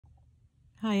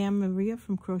Hi, I'm Maria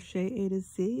from Crochet A to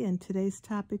Z, and today's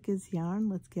topic is yarn.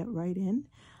 Let's get right in.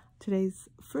 Today's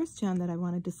first yarn that I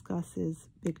want to discuss is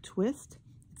Big Twist.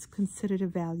 It's considered a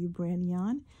value brand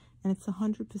yarn, and it's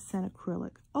 100%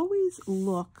 acrylic. Always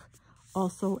look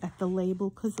also at the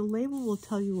label, because the label will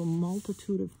tell you a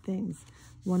multitude of things.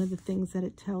 One of the things that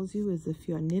it tells you is if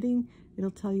you're knitting,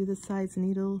 it'll tell you the size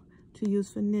needle to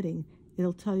use for knitting.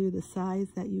 It'll tell you the size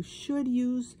that you should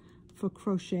use for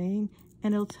crocheting,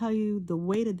 and it'll tell you the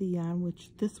weight of the yarn, which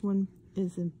this one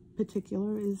is in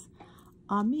particular is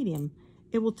medium.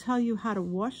 It will tell you how to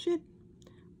wash it,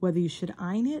 whether you should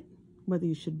iron it, whether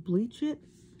you should bleach it,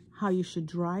 how you should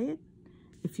dry it,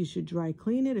 if you should dry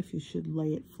clean it, if you should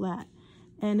lay it flat.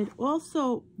 And it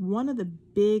also, one of the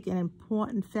big and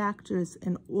important factors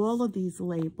in all of these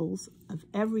labels of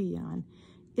every yarn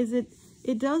is it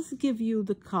does give you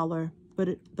the color,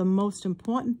 but the most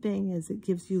important thing is it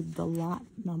gives you the lot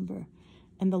number.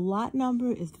 And the lot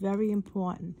number is very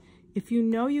important. If you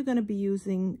know you're going to be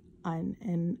using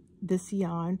this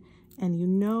yarn, and you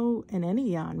know, in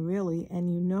any yarn really,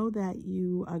 and you know that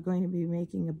you are going to be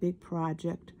making a big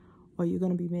project, or you're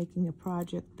going to be making a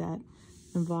project that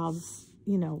involves,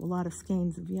 you know, a lot of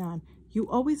skeins of yarn, you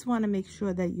always want to make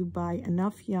sure that you buy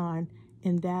enough yarn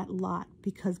in that lot,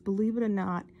 because believe it or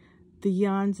not, the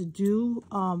yarns do,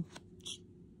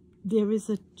 there is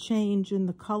a change in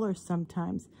the color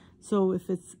sometimes. So if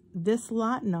it's this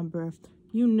lot number,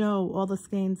 you know all the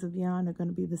skeins of yarn are going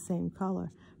to be the same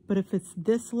color. But if it's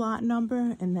this lot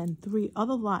number and then 3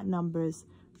 other lot numbers,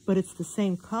 but it's the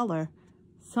same color,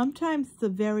 sometimes the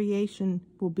variation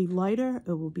will be lighter,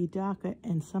 it will be darker,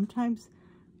 and sometimes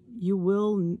you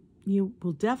will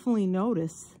definitely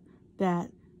notice that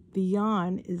the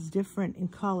yarn is different in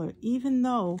color, even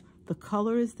though the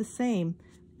color is the same,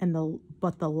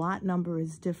 but the lot number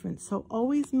is different. So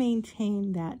always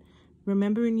maintain that.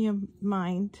 Remember in your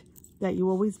mind that you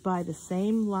always buy the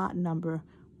same lot number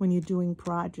when you're doing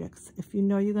projects. If you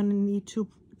know you're going to need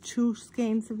two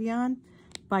skeins of yarn,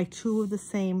 buy 2 of the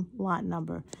same lot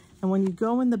number. And when you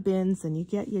go in the bins and you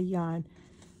get your yarn,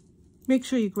 make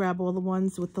sure you grab all the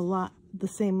ones with the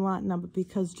same lot number,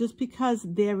 because just because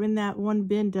they're in that one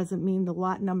bin doesn't mean the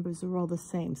lot numbers are all the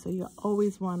same. So you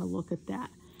always want to look at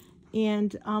that.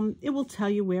 And it will tell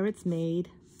you where it's made.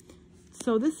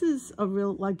 So this is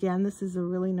this is a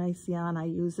really nice yarn. I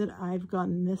use it. I've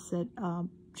gotten this at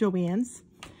Joann's.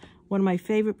 One of my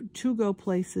favorite to-go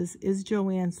places is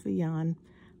Joann's for yarn.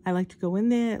 I like to go in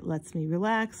there. It lets me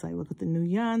relax. I look at the new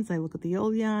yarns. I look at the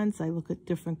old yarns. I look at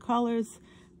different colors.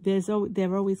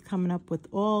 They're always coming up with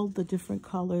all the different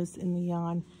colors in the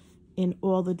yarn in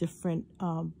all the different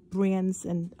brands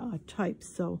and types.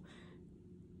 So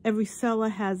every seller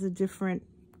has a different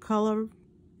color.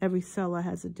 Every seller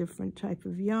has a different type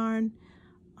of yarn.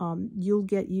 You'll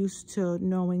get used to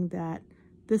knowing that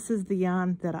this is the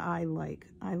yarn that I like.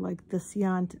 I like this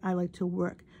yarn. I like to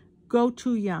work.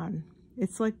 Go-to yarn.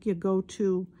 It's like your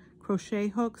go-to crochet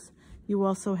hooks. You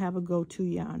also have a go-to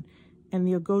yarn. And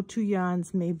your go-to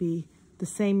yarns may be the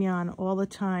same yarn all the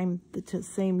time, the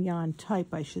same yarn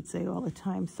type, I should say, all the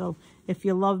time. So if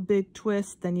you love Big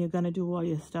Twist, then you're going to do all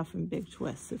your stuff in Big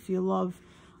Twist. If you love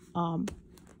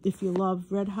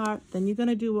Red Heart, then you're going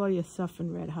to do all your stuff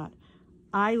in Red Heart.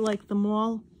 I like them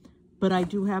all, but I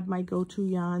do have my go-to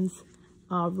yarns.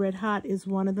 Red Heart is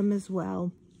one of them as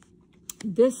well.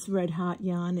 This Red Heart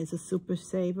yarn is a super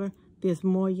saver. There's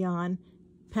more yarn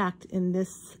packed in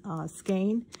this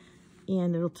skein,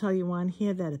 and it'll tell you on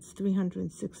here that it's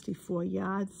 364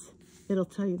 yards. It'll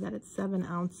tell you that it's 7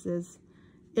 ounces.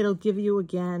 It'll give you,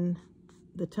 again,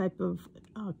 the type of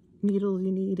needle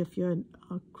you need if you're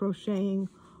crocheting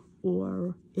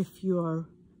or if you're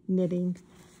knitting,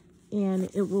 and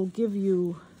it will give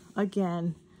you,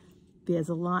 again, there's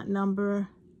a lot number.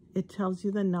 It tells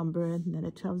you the number, and then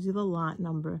it tells you the lot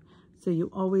number, so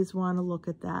you always want to look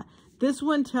at that. This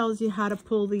one tells you how to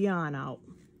pull the yarn out.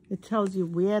 It tells you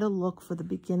where to look for the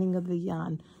beginning of the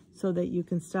yarn so that you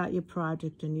can start your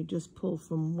project and you just pull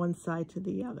from one side to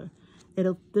the other.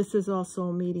 This is also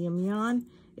a medium yarn.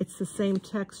 It's the same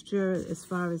texture as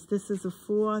far as this is a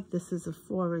 4, this is a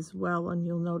 4 as well, and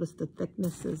you'll notice the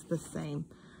thickness is the same.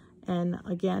 And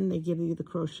again, they give you the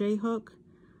crochet hook,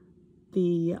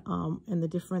 and the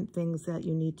different things that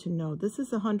you need to know. This is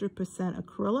 100%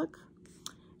 acrylic.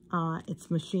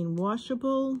 It's machine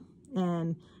washable,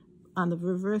 and on the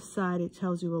reverse side, it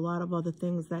tells you a lot of other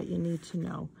things that you need to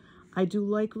know. I do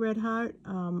like Red Heart.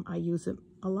 I use it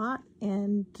a lot,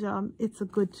 and it's a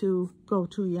good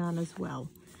go-to yarn as well.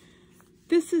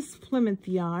 This is Plymouth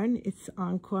yarn. It's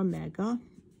Encore Mega,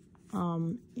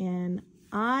 and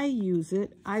I use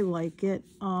it. I like it,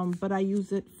 but I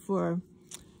use it for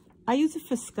I use it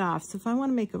for scarves. If I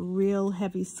want to make a real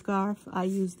heavy scarf, I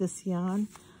use this yarn.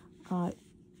 I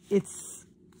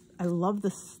love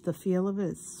the feel of it.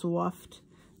 It's soft.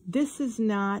 This is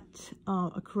not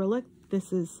acrylic.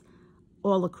 This is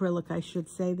all acrylic, I should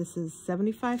say. This is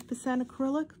 75%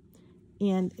 acrylic,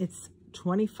 and it's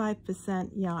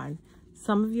 25% yarn.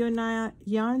 Some of your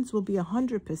yarns will be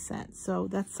 100%, so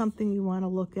that's something you want to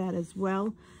look at as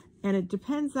well. And it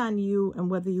depends on you and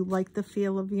whether you like the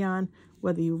feel of yarn,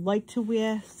 whether you like to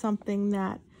wear something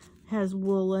that has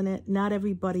wool in it. Not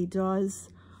everybody does.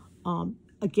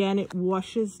 Again, it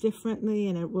washes differently,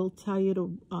 and it will tell you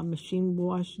to machine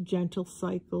wash, gentle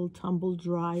cycle, tumble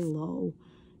dry, low.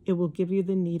 It will give you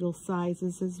the needle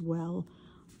sizes as well.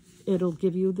 It'll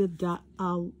give you the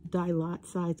dye lot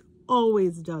size.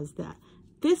 Always does that.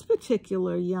 This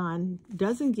particular yarn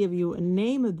doesn't give you a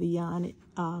name of the yarn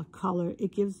color.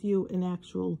 It gives you an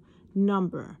actual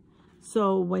number.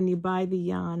 So when you buy the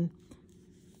yarn,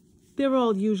 they're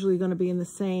all usually going to be in the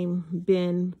same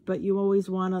bin, but you always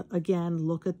want to, again,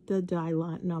 look at the dye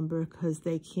lot number because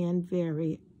they can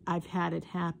vary. I've had it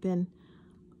happen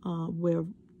where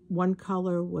one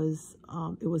color was,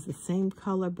 it was the same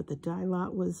color, but the dye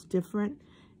lot was different,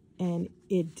 and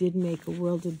it did make a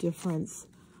world of difference.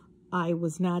 I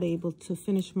was not able to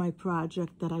finish my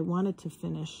project that I wanted to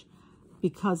finish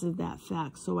because of that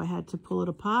fact. So I had to pull it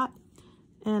apart,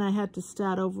 and I had to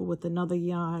start over with another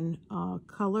yarn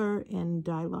color and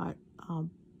dye lot.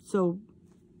 So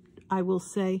I will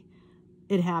say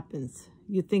it happens.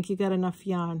 You think you got enough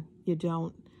yarn, you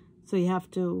don't. So you have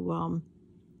to,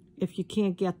 if you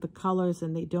can't get the colors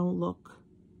and they don't look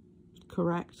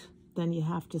correct, then you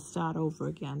have to start over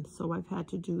again. So I've had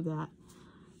to do that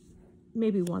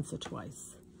maybe once or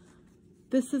twice.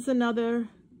 This is another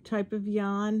type of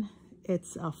yarn.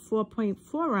 It's a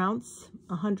 4.4 ounce,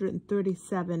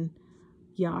 137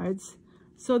 yards.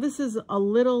 So this is a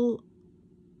little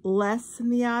less in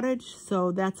the yardage.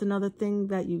 So that's another thing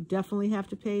that you definitely have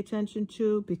to pay attention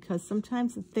to, because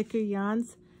sometimes the thicker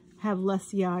yarns have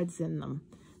less yards in them.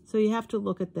 So you have to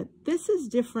look at that. This is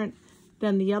different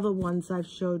than the other ones I've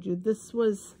showed you. This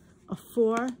was a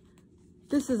 4.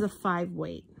 This is a 5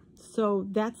 weight. So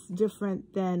that's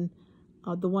different than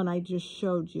the one I just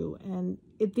showed you. And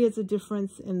there's a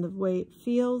difference in the way it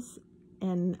feels,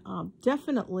 and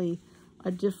definitely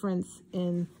a difference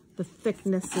in the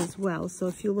thickness as well. So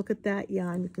if you look at that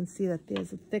yarn, you can see that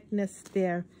there's a thickness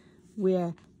there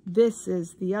where this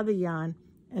is the other yarn,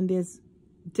 and there's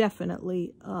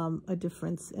definitely a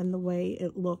difference in the way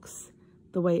it looks,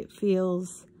 the way it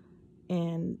feels,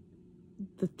 and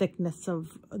the thickness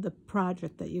of the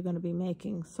project that you're going to be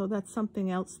making. So that's something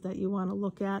else that you want to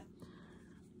look at.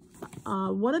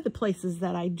 One of the places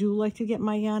that I do like to get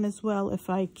my yarn as well, if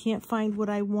I can't find what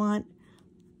I want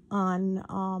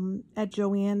on at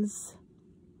Joann's,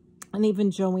 and even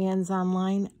Joann's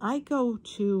online, I go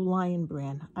to Lion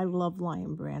Brand. I love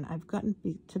Lion Brand. I've gotten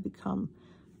to become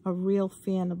a real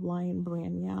fan of Lion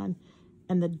Brand yarn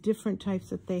and the different types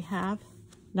that they have.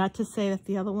 Not to say that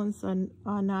the other ones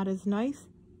are not as nice.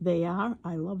 They are.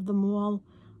 I love them all.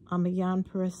 I'm a yarn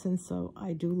person, so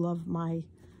I do love my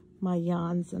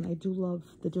yarns, and I do love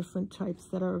the different types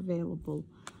that are available.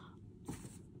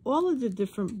 All of the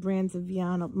different brands of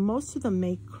yarn, most of them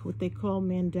make what they call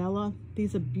Mandala.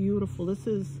 These are beautiful. This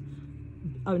is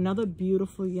another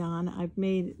beautiful yarn. I've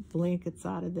made blankets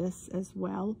out of this as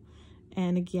well.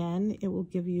 And again, it will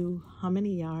give you how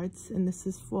many yards, and this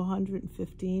is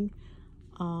 415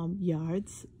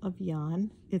 yards of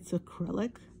yarn. It's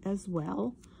acrylic as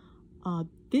well.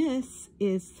 This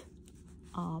is,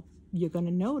 you're going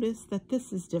to notice that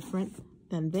this is different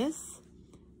than this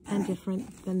and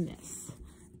different than this,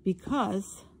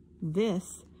 because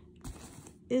this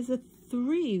is a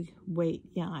 3-weight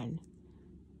yarn.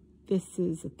 This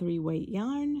is a 3-weight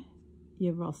yarn.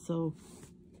 You've also,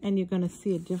 and you're going to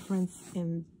see a difference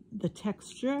in the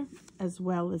texture as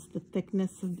well as the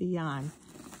thickness of the yarn.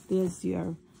 There's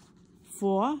your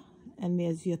 4 and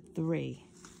there's your 3.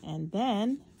 And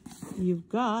then you've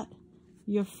got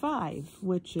your 5,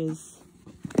 which is,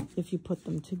 if you put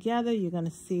them together, you're going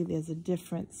to see there's a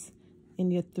difference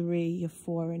in your 3, your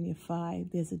 4, and your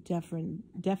 5. There's a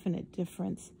definite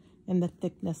difference in the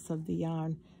thickness of the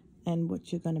yarn and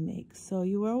what you're going to make. So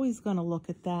you're always going to look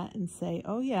at that and say,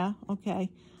 oh yeah, okay,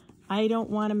 I don't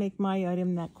want to make my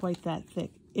item quite that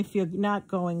thick. If you're not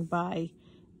going by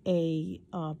a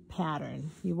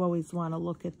pattern, you always want to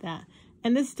look at that.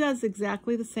 And this does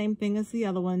exactly the same thing as the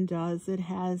other one does. It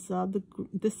has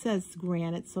this says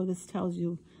granite, so this tells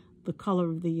you the color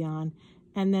of the yarn,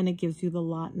 and then it gives you the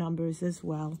lot numbers as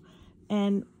well.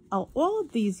 And all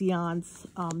of these yarns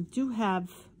do have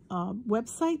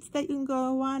websites that you can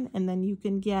go on, and then you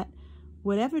can get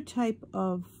whatever type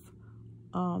of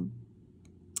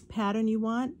pattern you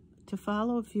want to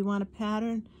follow. If you want a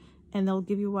pattern, and they'll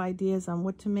give you ideas on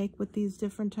what to make with these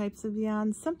different types of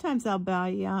yarns. Sometimes I'll buy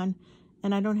yarn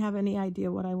and I don't have any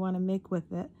idea what I want to make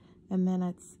with it, and then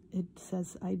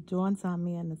it dawns on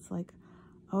me, and it's like,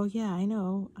 oh yeah, I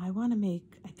know, I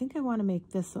think I want to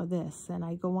make this or this, and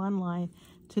I go online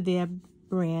to their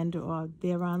brand or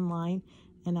their online,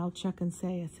 and I'll check and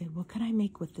say, what can I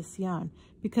make with this yarn?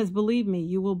 Because believe me,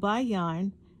 you will buy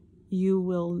yarn, you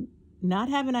will not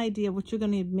have an idea what you're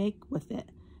going to make with it.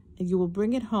 You will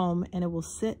bring it home, and it will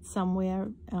sit somewhere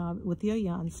with your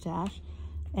yarn stash,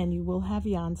 and you will have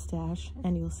yarn stash,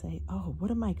 and you'll say, oh,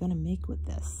 what am I going to make with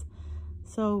this?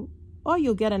 So, or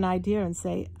you'll get an idea and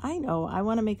say, I know, I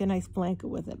want to make a nice blanket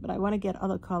with it, but I want to get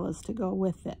other colors to go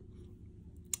with it.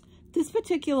 This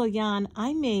particular yarn,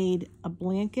 I made a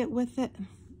blanket with it,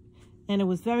 and it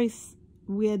was very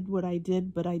weird what I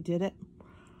did, but I did it.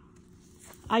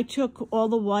 I took all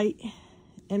the white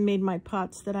and made my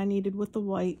pots that I needed with the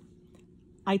white.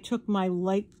 I took my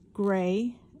light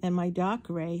gray and my dark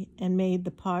gray and made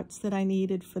the parts that I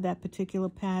needed for that particular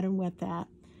pattern with that.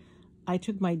 I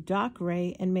took my dark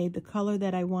gray and made the color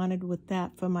that I wanted with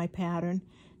that for my pattern,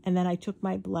 and then I took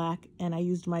my black and I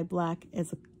used my black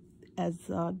as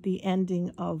the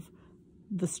ending of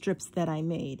the strips that I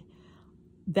made.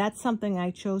 That's something I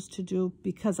chose to do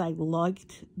because I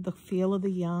liked the feel of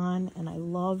the yarn, and I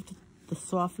loved the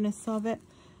softness of it,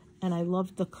 and I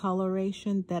loved the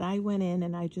coloration, that I went in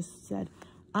and I just said,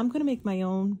 I'm going to make my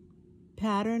own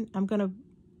pattern. I'm going to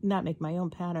not make my own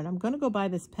pattern. I'm going to go buy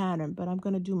this pattern, but I'm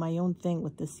going to do my own thing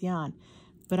with this yarn.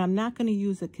 But I'm not going to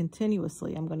use it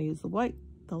continuously. I'm going to use the white,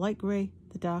 the light gray,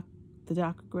 the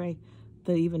darker gray,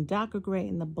 the even darker gray,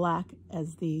 and the black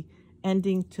as the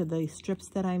ending to the strips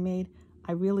that I made.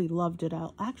 I really loved it.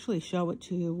 I'll actually show it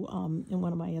to you in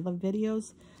one of my other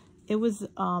videos. It was,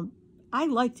 I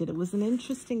liked it. It was an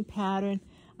interesting pattern.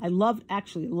 I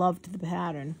actually loved the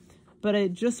pattern, but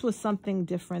it just was something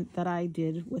different that I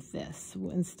did with this.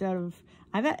 Instead of,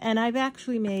 I've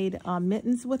actually made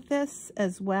mittens with this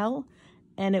as well,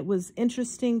 and it was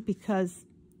interesting because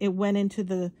it went into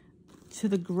the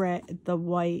gray, the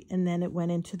white, and then it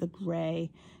went into the gray,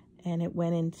 and it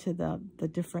went into the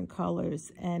different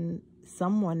colors. And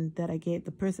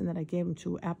the person that I gave them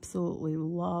to absolutely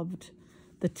loved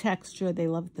the texture. They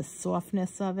loved the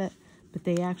softness of it, but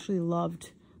they actually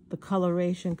loved the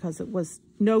coloration, because it was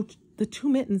the two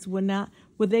mittens were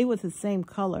the same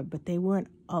color, but they weren't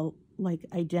like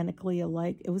identically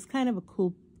alike. It was kind of a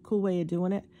cool way of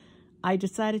doing it. I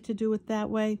decided to do it that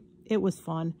way. It was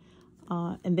fun,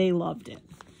 and they loved it.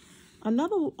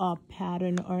 Another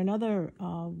pattern, or another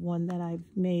one that I've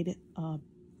made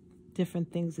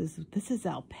different things is, this is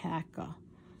alpaca.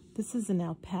 This is an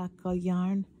alpaca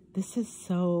yarn.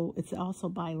 It's also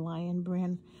by Lion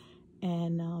Brand,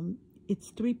 and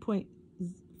it's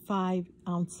 3.5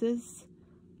 ounces,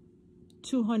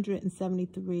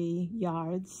 273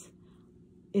 yards.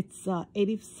 It's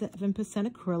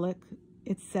 87% acrylic,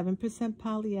 it's 7%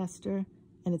 polyester,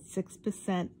 and it's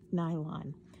 6%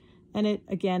 nylon. And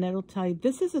it'll tell you,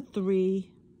 this is a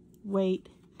 3 weight,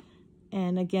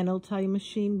 and again, it'll tell you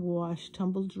machine wash,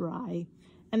 tumble dry.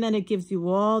 And then it gives you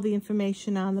all the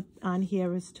information on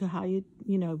here as to how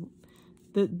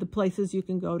the places you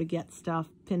can go to get stuff,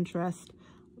 Pinterest,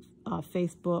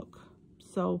 Facebook.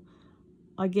 So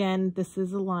again, this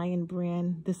is a Lion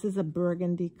Brand. This is a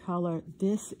burgundy color.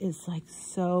 This is like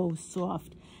so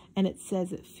soft, and it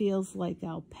says it feels like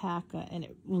alpaca, and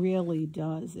it really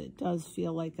does. It does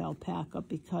feel like alpaca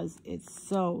because it's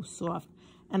so soft.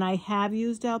 And I have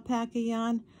used alpaca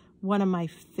yarn. One of my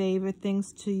favorite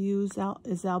things to use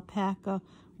is alpaca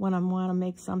when I want to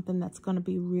make something that's going to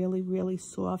be really, really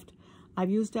soft.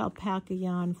 I've used alpaca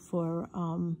yarn for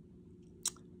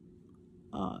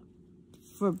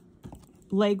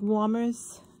leg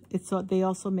warmers. They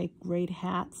also make great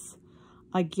hats.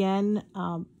 Again,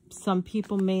 some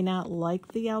people may not like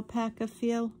the alpaca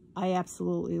feel. I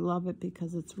absolutely love it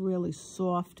because it's really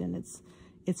soft, and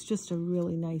it's just a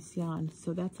really nice yarn.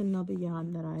 So that's another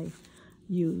yarn that I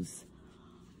use.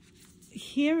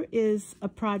 Here is a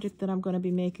project that I'm going to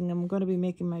be making. I'm going to be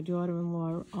making my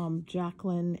daughter-in-law,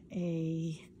 Jacqueline,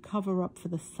 a cover-up for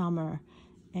the summer.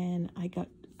 And I got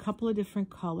a couple of different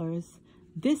colors.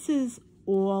 This is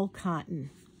all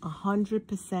cotton,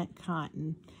 100%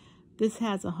 cotton. This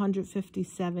has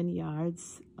 157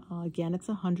 yards. Again, it's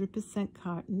 100%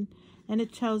 cotton. And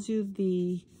it tells you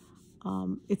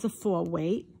it's a 4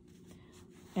 weight.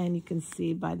 And you can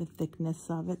see by the thickness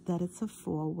of it that it's a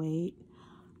 4 weight.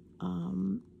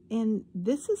 And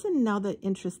this is another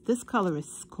interest. This color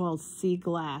is called Sea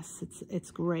Glass. It's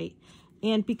great.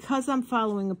 And because I'm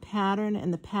following a pattern,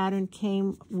 and the pattern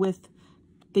came with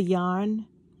the yarn,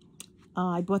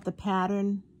 I bought the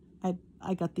pattern.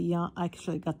 I got the yarn.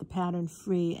 Actually, I got the pattern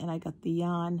free, and I got the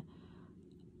yarn.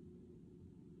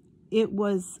 It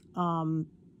was,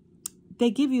 they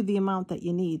give you the amount that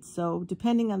you need. So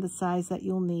depending on the size that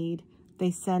you'll need,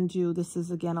 they send you, this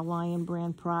is again a Lion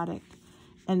brand product,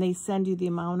 and they send you the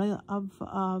amount of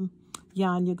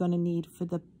yarn you're going to need for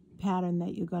the pattern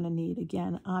that you're going to need.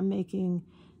 Again, I'm making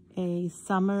a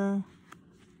summer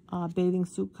bathing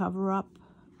suit cover-up,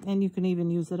 and you can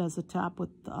even use it as a top with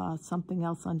something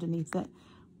else underneath it.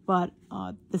 But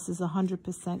this is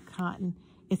 100% cotton.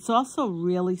 It's also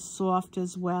really soft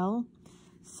as well.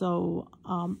 So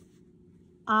I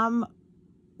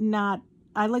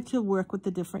like to work with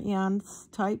the different yarn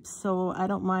types, so I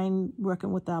don't mind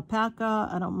working with alpaca.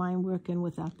 I don't mind working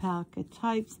with alpaca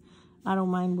types. I don't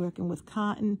mind working with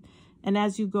cotton. And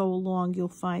as you go along, you'll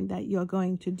find that you're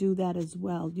going to do that as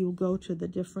well. You'll go to the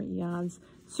different yarns.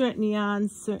 Certain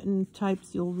yarns, certain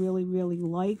types you'll really, really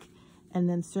like, and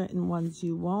then certain ones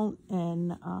you won't.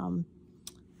 And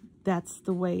that's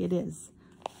the way it is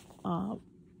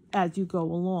as you go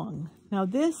along. Now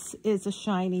this is a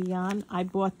shiny yarn. I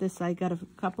bought this. I got a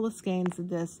couple of skeins of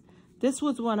this. This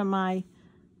was one of my,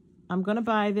 I'm going to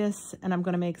buy this and I'm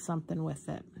going to make something with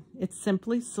it. It's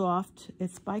Simply Soft.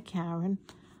 It's by Karen.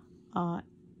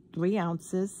 3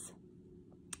 ounces.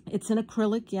 It's an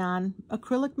acrylic yarn.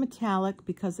 Acrylic metallic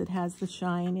because it has the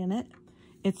shine in it.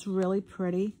 It's really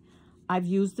pretty. I've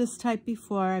used this type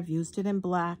before. I've used it in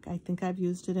black. I think I've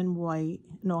used it in white,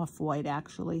 and off-white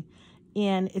actually.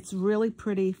 And it's really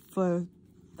pretty for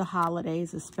the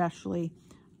holidays, especially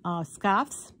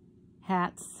scarves,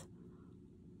 hats.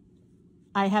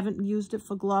 I haven't used it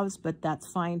for gloves, but that's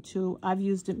fine too. I've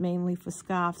used it mainly for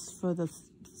scarves for the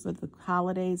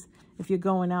holidays. If you're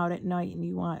going out at night and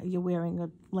you're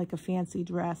wearing like a fancy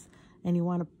dress and you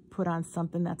want to put on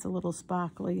something that's a little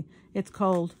sparkly, it's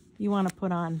cold, you want to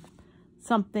put on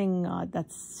something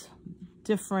that's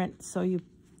different. So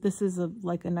this is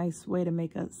like a nice way to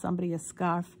make somebody a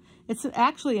scarf. It's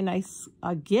actually a nice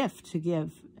gift to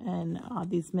give. And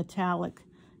these metallic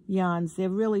yarns, they're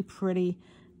really pretty,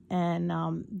 and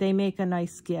they make a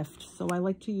nice gift. So I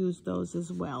like to use those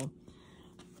as well.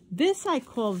 This I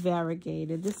call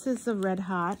variegated. This is a red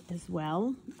heart as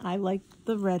well. I like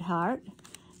the red heart.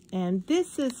 And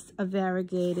this is a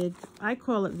variegated. I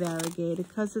call it variegated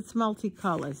because it's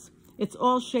multicolors. It's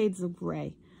all shades of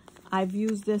gray. I've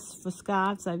used this for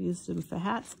scarves. I've used them for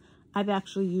hats. I've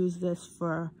actually used this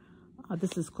for,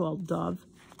 this is called Dove.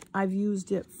 I've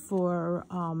used it for,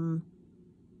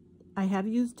 I have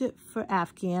used it for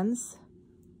Afghans,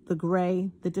 the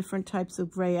gray, the different types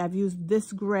of gray. I've used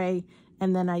this gray,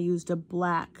 and then I used a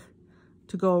black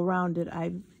to go around it.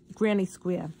 Granny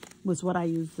Square was what I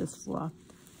used this for,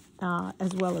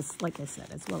 as well as, like I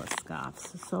said, as well as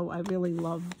scarves. So I really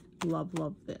love, love,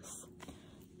 love this.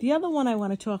 The other one I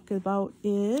want to talk about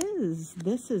is,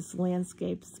 this is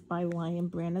Landscapes by Lion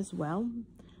Brand as well.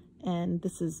 And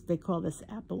this is, they call this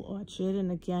Apple Orchard.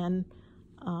 And again,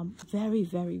 very,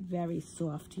 very, very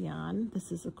soft yarn.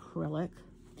 This is acrylic.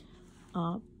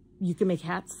 You can make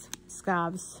hats,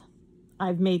 scarves.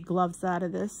 I've made gloves out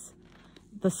of this.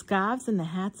 The scarves and the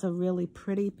hats are really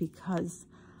pretty because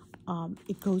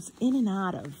it goes in and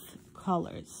out of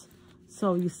colors.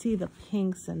 So you see the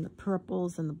pinks and the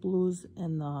purples and the blues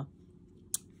and the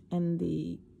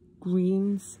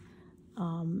greens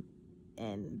and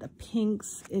the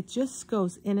pinks. It just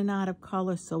goes in and out of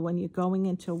color. So when you're going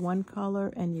into one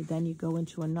color and then you go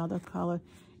into another color,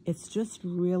 it's just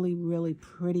really, really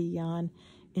pretty yarn.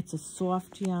 It's a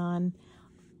soft yarn.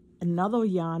 Another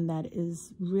yarn that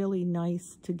is really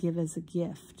nice to give as a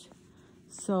gift.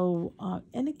 So,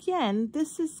 and again,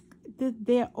 this is,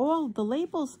 they're all, the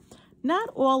labels, not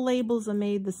all labels are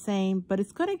made the same, but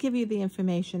it's going to give you the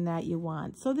information that you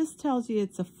want. So this tells you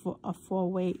it's a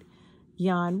 4-weight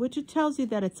yarn, which it tells you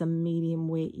that it's a medium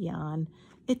weight yarn.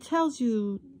 It tells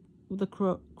you the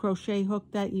crochet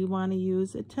hook that you want to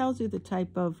use. It tells you the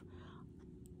type of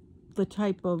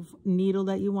needle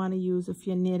that you want to use if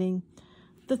you're knitting.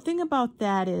 The thing about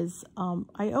that is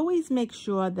I always make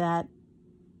sure that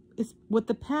with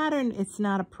the pattern, it's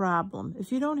not a problem.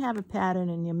 If you don't have a pattern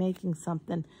and you're making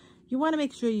something, you want to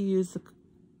make sure you use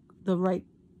the right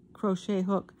crochet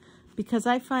hook, because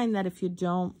I find that if you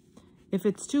don't, if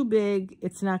it's too big,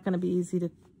 it's not going to be easy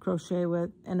to crochet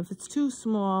with. And if it's too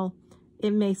small,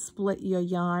 it may split your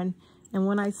yarn. And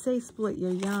when I say split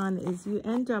your yarn is you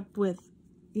end up with,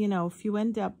 you know, if you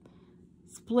end up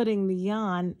splitting the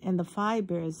yarn and the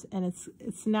fibers, and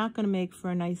it's not going to make for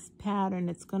a nice pattern.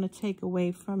 It's going to take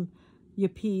away from your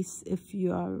piece if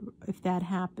that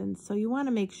happens. So you want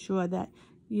to make sure that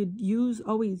you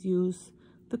always use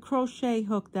the crochet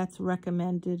hook that's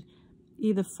recommended,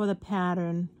 either for the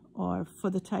pattern or for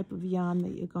the type of yarn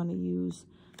that you're going to use.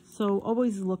 So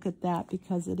always look at that,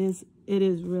 because it is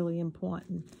really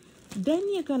important. Then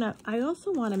I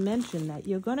also want to mention that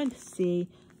you're going to see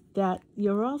that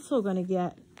you're also going to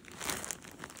get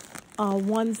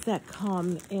ones that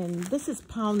come in, this is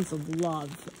Pounds of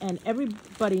Love, and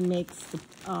everybody makes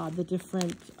the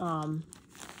different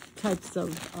types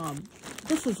of,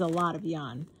 this is a lot of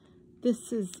yarn.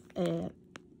 This is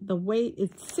the weight,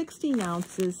 it's 16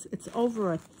 ounces, it's over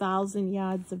 1,000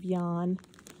 yards of yarn,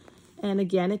 and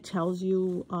again it tells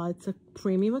you it's a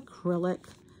premium acrylic,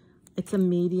 it's a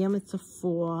medium, it's a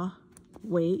 4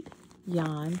 weight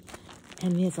yarn,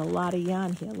 and there's a lot of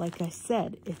yarn here. Like I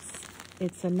said,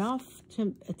 it's enough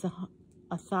to, it's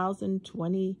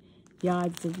 1,020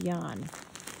 yards of yarn.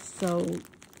 So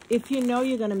if you know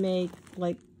you're going to make,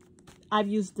 like, I've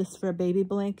used this for a baby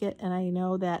blanket, and I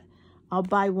know that I'll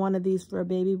buy one of these for a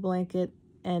baby blanket,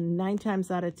 and 9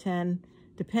 times out of 10,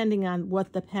 depending on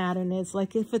what the pattern is,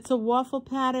 like if it's a waffle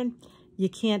pattern, you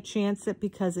can't chance it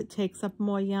because it takes up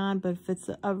more yarn. But if it's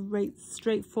a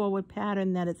straightforward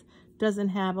pattern that it doesn't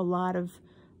have a lot of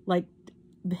like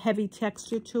heavy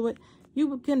texture to it,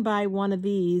 you can buy one of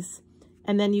these,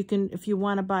 and then you can, if you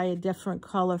want to buy a different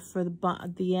color for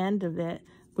the end of it,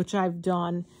 which I've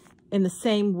done, in the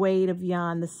same weight of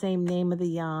yarn, the same name of the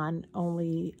yarn,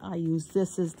 only I use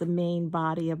this as the main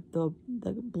body of the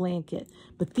blanket.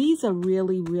 But these are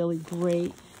really, really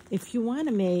great if you want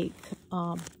to make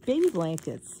baby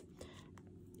blankets.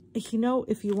 You know,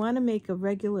 if you want to make a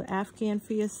regular Afghan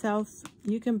for yourself,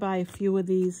 you can buy a few of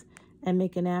these and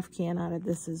make an Afghan out of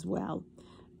this as well,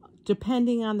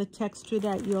 depending on the texture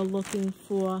that you're looking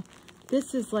for.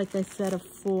 This is, like I said, a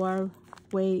 4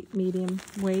 weight, medium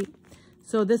weight.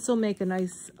 So this will make a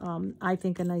nice, I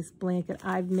think, a nice blanket.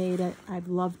 I've made it. I've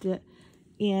loved it.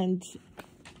 And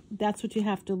that's what you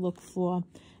have to look for.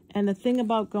 And the thing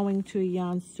about going to a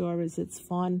yarn store is it's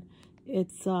fun.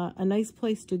 It's a nice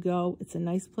place to go. It's a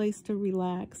nice place to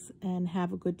relax and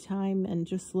have a good time and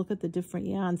just look at the different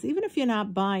yarns, even if you're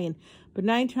not buying. But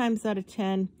 9 times out of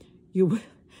 10, you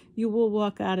will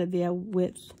walk out of there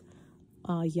with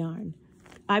yarn.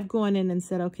 I've gone in and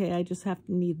said, okay, I just have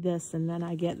to need this, and then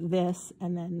I get this,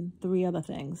 and then 3 other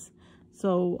things.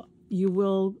 So you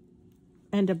will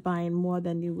end up buying more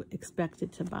than you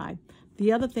expected to buy.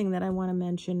 The other thing that I want to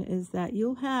mention is that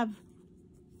you'll have,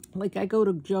 like I go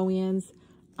to Joann's,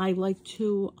 I like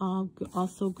to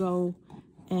also go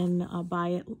and buy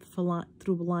it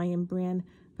through Lion Brand,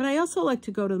 but I also like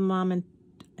to go to the Mom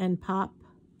and Pop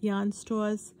yarn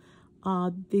stores.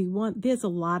 There's a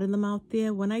lot of them out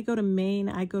there. When I go to Maine,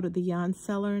 I go to the Yarn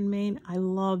Cellar in Maine. I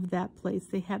love that place.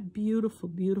 They have beautiful,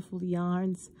 beautiful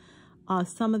yarns.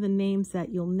 Some of the names that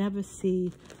you'll never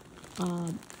see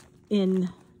in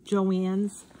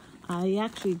Joann's. I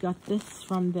actually got this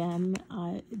from them.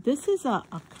 This is a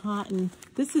cotton.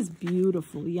 This is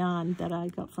beautiful yarn that I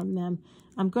got from them.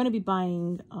 I'm going to be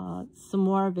buying some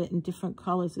more of it in different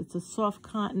colors. It's a soft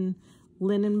cotton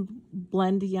linen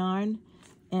blend yarn.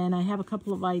 And I have a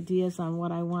couple of ideas on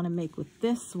what I want to make with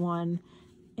this one.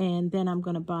 And then I'm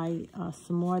going to buy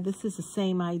some more. This is the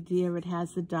same idea. It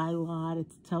has the dye lot. It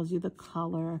tells you the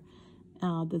color.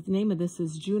 The name of this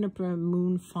is Juniper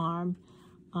Moon Farm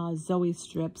Zoe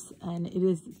strips. And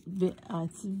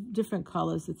it's different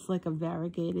colors. It's like a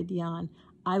variegated yarn.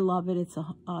 I love it. It's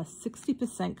a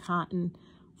 60% cotton,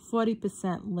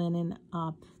 40% linen.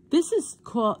 This is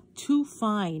called Too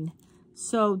Fine.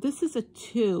 So this is a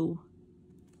 2.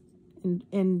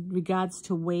 In regards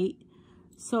to weight.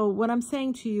 So what I'm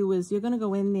saying to you is you're going to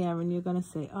go in there and you're going to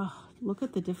say, oh, look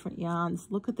at the different yarns.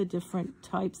 Look at the different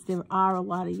types. There are a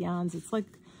lot of yarns. It's like,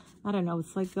 I don't know,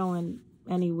 it's like going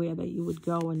anywhere that you would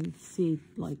go and see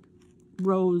like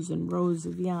rows and rows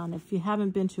of yarn. If you haven't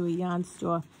been to a yarn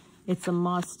store, it's a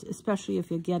must, especially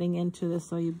if you're getting into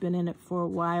this or you've been in it for a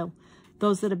while.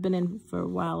 Those that have been in for a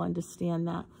while understand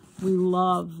that. We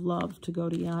love to go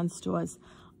to yarn stores.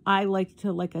 I like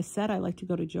to, like I said, I like to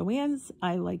go to Joann's.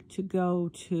 I like to go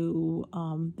to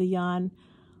the Yarn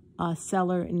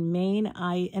Cellar in Maine.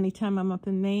 Anytime I'm up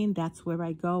in Maine, that's where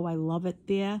I go. I love it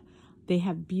there. They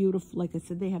have beautiful, like I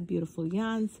said, they have beautiful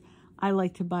yarns. I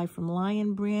like to buy from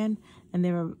Lion Brand, and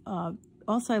there are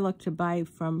also I like to buy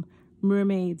from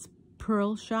Mermaid's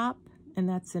Pearl Shop, and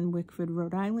that's in Wickford,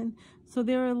 Rhode Island. So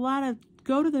there are a lot of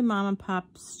go to the mom and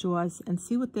pop stores and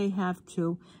see what they have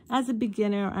too. As a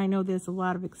beginner, I know there's a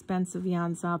lot of expensive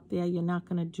yarns out there. You're not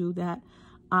going to do that.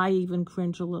 I even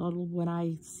cringe a little when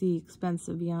I see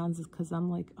expensive yarns because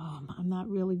I'm like, oh, I'm not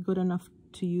really good enough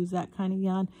to use that kind of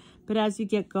yarn. But as you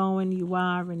get going, you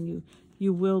are, and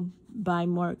you will buy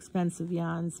more expensive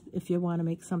yarns if you want to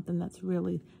make something that's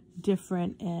really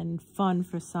different and fun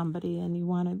for somebody, and you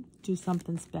want to do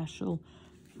something special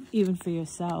even for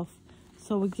yourself.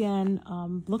 So again,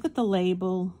 look at the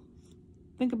label,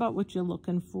 think about what you're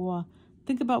looking for,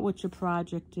 think about what your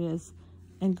project is,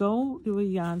 and go to a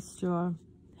yarn store.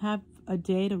 Have a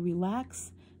day to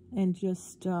relax and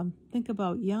just think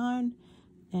about yarn,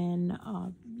 and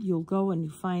you'll go and you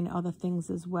find other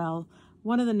things as well.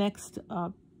 One of the next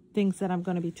things that I'm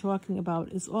going to be talking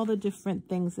about is all the different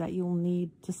things that you'll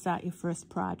need to start your first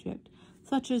project,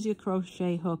 such as your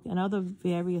crochet hook and other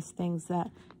various things that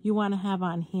you want to have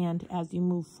on hand as you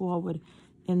move forward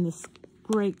in this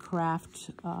great craft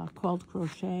called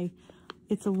crochet.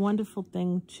 It's a wonderful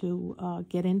thing to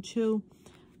get into.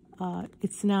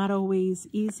 It's not always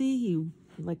easy.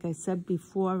 Like I said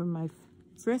before in my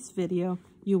first video,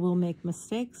 you will make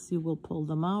mistakes, you will pull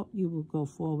them out, you will go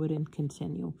forward and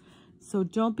continue. So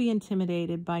don't be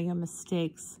intimidated by your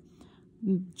mistakes.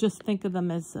 Just think of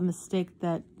them as a mistake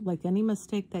that, like any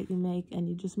mistake that you make, and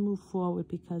you just move forward,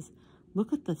 because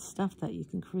look at the stuff that you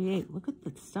can create. Look at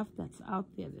the stuff that's out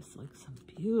there. There's like some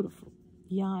beautiful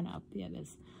yarn out there.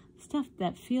 There's stuff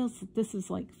that feels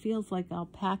like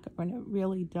alpaca, and it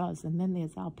really does. And then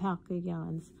there's alpaca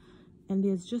yarns, and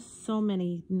there's just so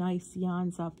many nice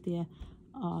yarns out there,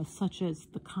 such as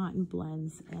the cotton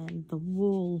blends and the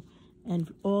wool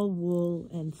and all wool,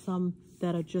 and some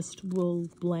that are just wool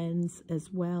blends as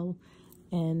well,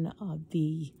 and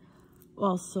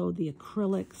also the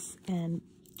acrylics, and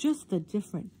just the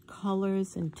different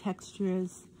colors and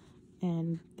textures,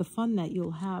 and the fun that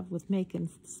you'll have with making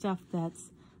stuff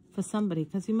that's for somebody.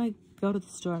 Because you might go to the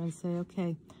store and say,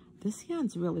 okay, this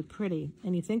yarn's really pretty,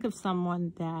 and you think of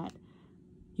someone that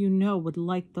you know would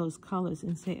like those colors,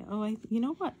 and say, oh, you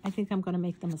know what, I think I'm going to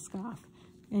make them a scarf,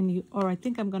 or I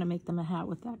think I'm going to make them a hat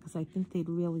with that, because I think they'd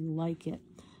really like it.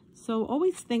 So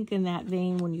always think in that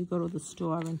vein when you go to the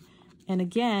store. And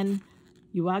again,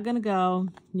 you are going to go,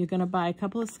 you're going to buy a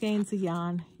couple of skeins of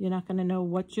yarn. You're not going to know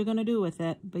what you're going to do with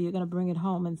it, but you're going to bring it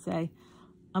home and say,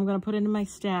 I'm going to put it in my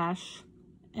stash,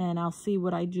 and I'll see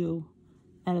what I do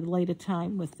at a later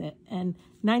time with it. And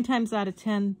 9 times out of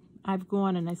 10, I've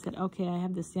gone and I said, okay, I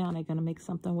have this yarn, I'm going to make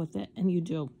something with it, and you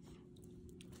do.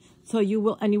 So you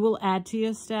will add to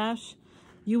your stash.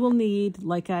 You will need,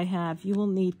 like I have, you will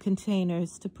need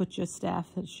containers to put your stash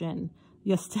in,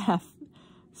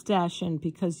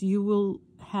 because you will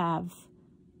have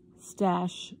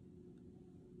stash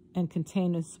and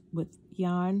containers with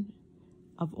yarn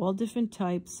of all different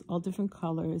types, all different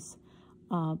colors.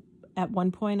 At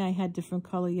one point, I had different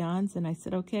color yarns, and I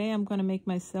said, okay, I'm going to make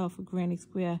myself a granny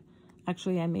square.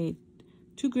 Actually, I made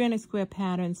 2 granny square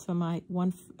patterns for my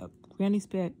granny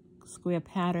square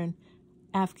pattern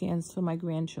afghans for my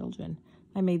grandchildren.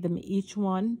 I made them each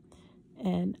one,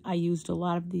 and I used a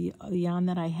lot of the yarn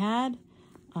that I had.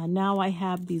 Now I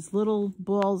have these little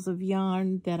balls of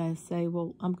yarn that I say,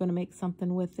 well, I'm going to make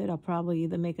something with it. I'll probably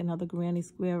either make another granny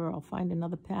square, or I'll find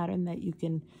another pattern that you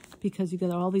can, because you get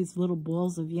all these little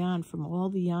balls of yarn from all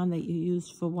the yarn that you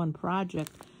used for one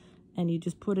project, and you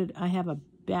just put it, I have a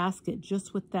basket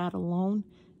just with that alone,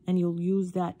 and you'll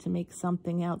use that to make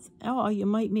something else. Oh, you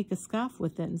might make a scarf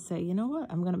with it and say, you know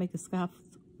what, I'm going to make a scarf,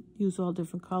 use all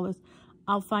different colors.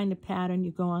 I'll find a pattern.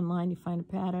 You go online, you find a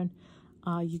pattern.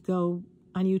 You go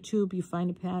on YouTube, you find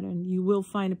a pattern. You will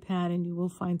find a pattern. You will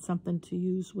find something to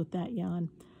use with that yarn.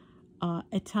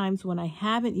 At times when I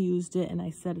haven't used it and I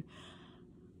said,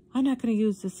 I'm not going to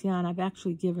use this yarn, I've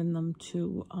actually given them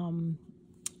to,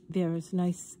 there's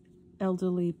nice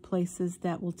elderly places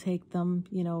that will take them,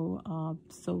 you know,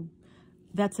 so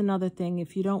that's another thing.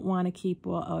 If you don't want to keep,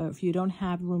 or if you don't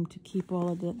have room to keep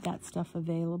all of that stuff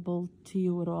available to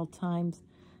you at all times,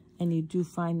 and you do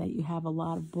find that you have a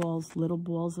lot of balls, little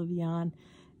balls of yarn,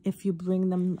 if you bring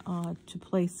them to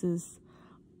places,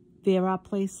 there are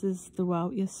places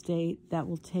throughout your state that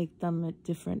will take them at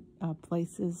different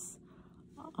places,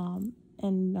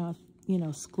 and you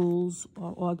know, schools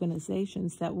or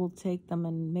organizations that will take them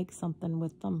and make something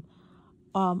with them.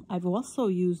 I've also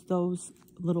used those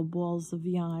little balls of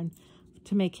yarn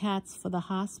to make hats for the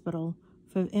hospital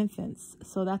for infants.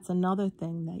 So that's another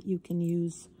thing that you can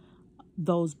use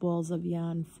those balls of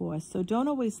yarn for. So don't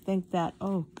always think that,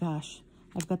 oh gosh,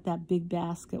 I've got that big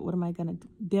basket, what am I going to do?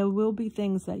 There will be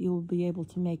things that you will be able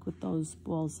to make with those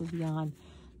balls of yarn.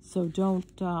 So don't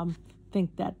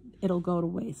think that it'll go to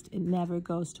waste. It never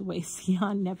goes to waste.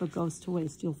 Yarn never goes to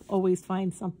waste. You'll always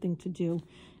find something to do.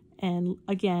 And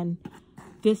again,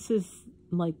 this is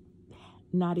like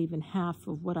not even half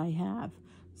of what I have.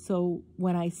 So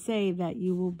when I say that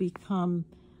you will become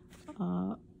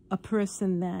a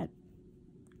person that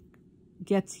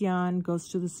gets yarn, goes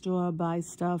to the store, buys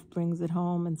stuff, brings it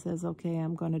home, and says, okay,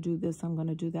 I'm going to do this, I'm going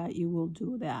to do that, you will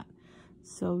do that.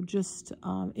 So just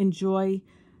enjoy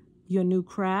your new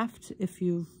craft. If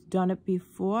you've done it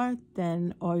before,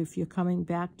 then, or if you're coming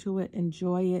back to it,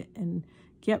 enjoy it and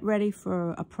get ready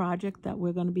for a project that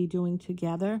we're going to be doing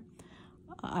together.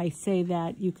 I say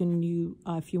that you can,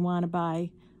 if you want to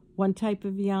buy one type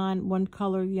of yarn, one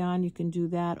color of yarn, you can do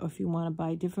that. Or if you want to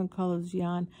buy different colors of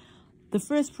yarn. The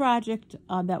first project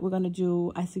that we're going to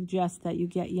do, I suggest that you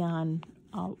get yarn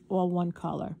all one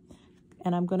color.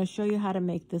 And I'm going to show you how to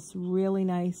make this really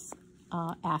nice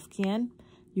afghan.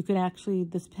 You can actually,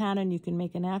 this pattern, you can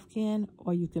make an afghan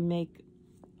or you can make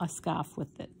a scarf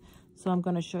with it. So I'm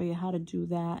going to show you how to do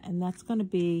that. And that's going to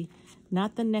be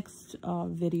not the next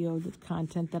video, the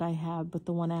content that I have, but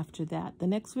the one after that. The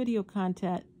next video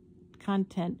content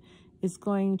is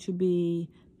going to be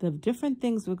the different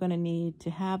things we're going to need to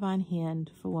have on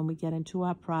hand for when we get into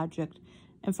our project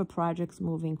and for projects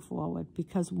moving forward.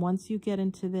 Because once you get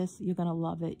into this, you're going to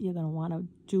love it. You're going to want to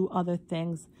do other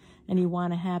things, and you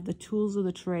want to have the tools of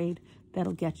the trade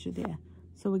that'll get you there.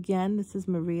 So again, this is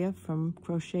Maria from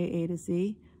Crochet A to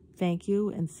Z. Thank you,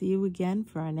 and see you again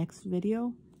for our next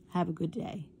video. Have a good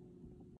day.